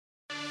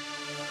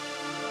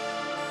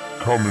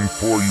Coming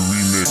for you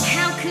remix.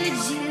 How could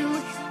you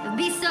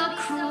be so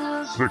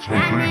cruel?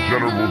 613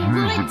 General's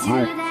Music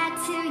Group.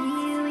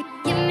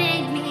 You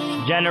made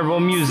me General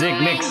Music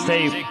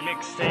Mixtape.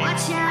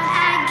 watch out,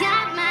 I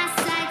got my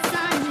sights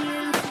on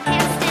you.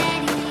 Can't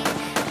steady,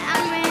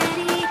 I'm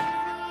ready.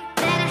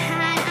 Better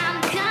hide,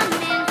 I'm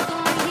coming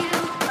for you.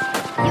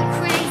 You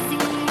crazy,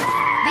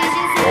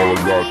 visions All I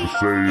got to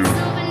say is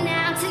it's over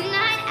now,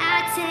 tonight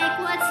I take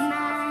what's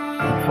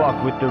mine. Fuck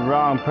with the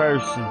wrong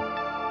person.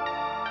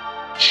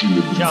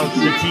 Shouts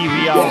to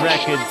TVR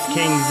Records,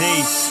 King Z.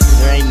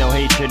 There ain't no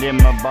hatred in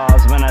my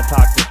balls when I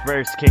talk this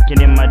verse.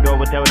 Kicking in my door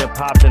without it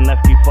popping,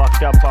 left you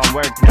fucked up on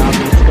work. Now I've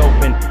been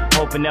scoping,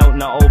 hoping out in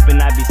the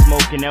open. I be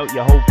smoking out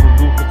your hopeful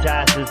goofy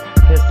asses.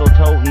 Pistol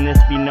toting, this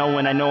be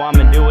knowing I know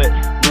I'ma do it.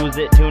 Lose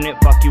it, tune it,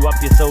 fuck you up,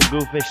 you're so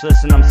goofish.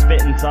 Listen, I'm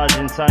spitting,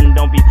 Sergeant Son,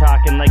 don't be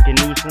talking like a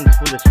nuisance.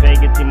 Foolish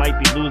faggots, you might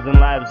be losing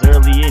lives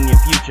early in your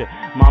future.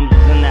 Moms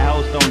was in the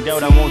house, don't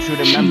doubt, I won't shoot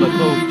a member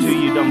close to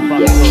you, dumb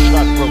fuck, so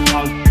suck, bro,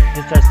 punk.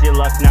 Just test your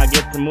luck, now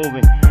get to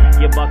moving.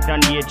 You bucked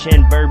under your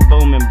chin, bird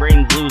booming,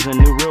 brains losing,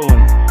 new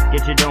ruins.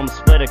 Get your dome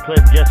split a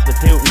clip just for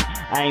tooting.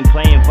 I ain't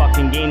playing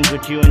fucking games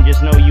with you and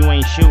just know you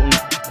ain't shooting.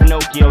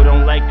 Pinocchio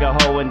don't like a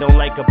hoe and don't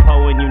like a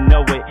poe and you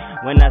know it.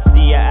 When I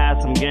see your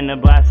ass, I'm gonna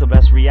blast, so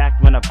best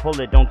react when I pull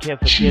it. Don't care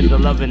for kids are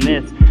loving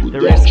this. The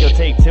risk you'll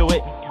take to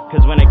it,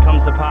 cause when it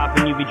comes to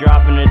popping, you be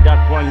dropping a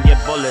duck one,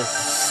 get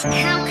bullets.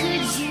 How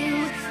could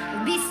you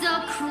be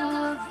so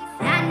cruel?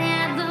 I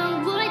never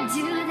would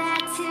do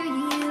that to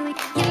you.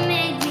 You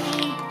made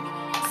me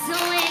so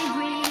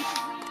angry.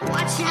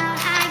 Watch out,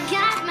 I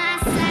got my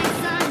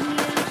sights on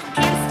you.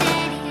 Can't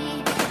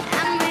steady,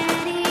 I'm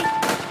ready.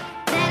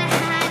 Better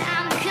hide,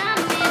 I'm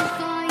coming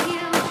for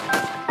you.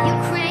 You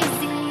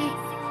crazy,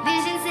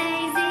 visions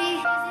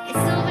hazy.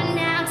 It's over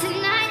now,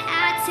 tonight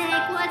I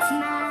take what's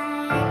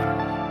mine.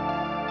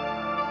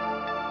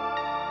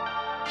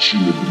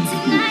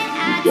 Tonight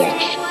I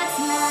take what's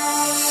mine.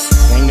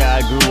 Thing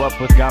I grew up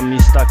with got me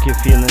stuck here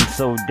feeling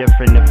so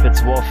different. If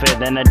it's warfare,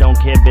 then I don't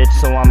care, bitch,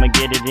 so I'ma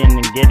get it in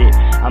and get it.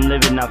 I'm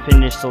living, not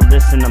finished, so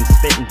listen, I'm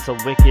spitting so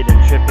wicked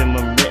and tripping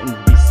when written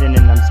be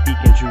sinning. I'm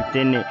speaking truth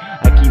in it.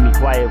 I keep me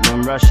quiet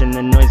when rushing,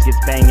 the noise gets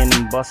banging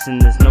and busting.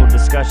 There's no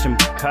discussion,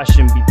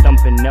 percussion be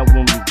thumping out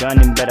when we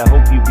gunning. Better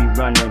hope you be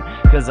running,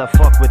 cause I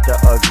fuck with the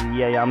ugly.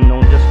 Yeah, I'm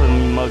known just for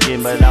me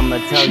mugging, but I'ma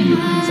tell you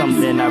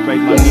something. I write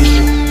my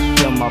music.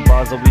 My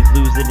bars always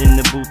lose it in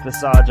the booth, the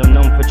Sarge. I'm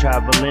known for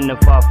traveling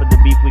afar for the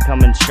beef, we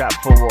coming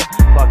strapped for war.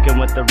 Fucking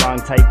with the wrong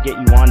type, get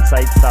you on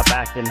sight, stop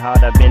acting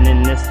hard. I've been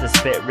in this to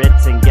spit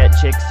writs and get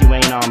chicks, you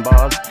ain't on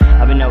bars.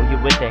 I've been out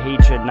here with the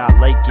hatred, not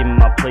liking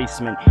my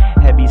placement.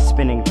 Heavy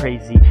spinning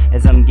crazy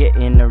as I'm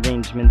getting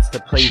arrangements to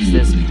place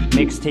this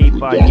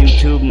mixtape on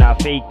YouTube,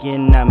 not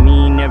faking. I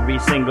mean every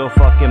single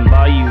fucking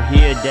bar you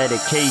hear,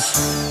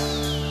 dedication.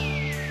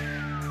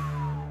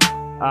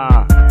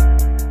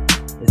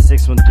 It's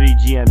 613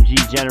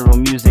 GMG General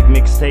Music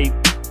Mixtape.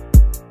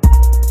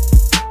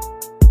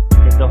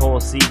 Get the whole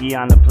CD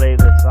on the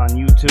playlist on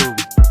YouTube.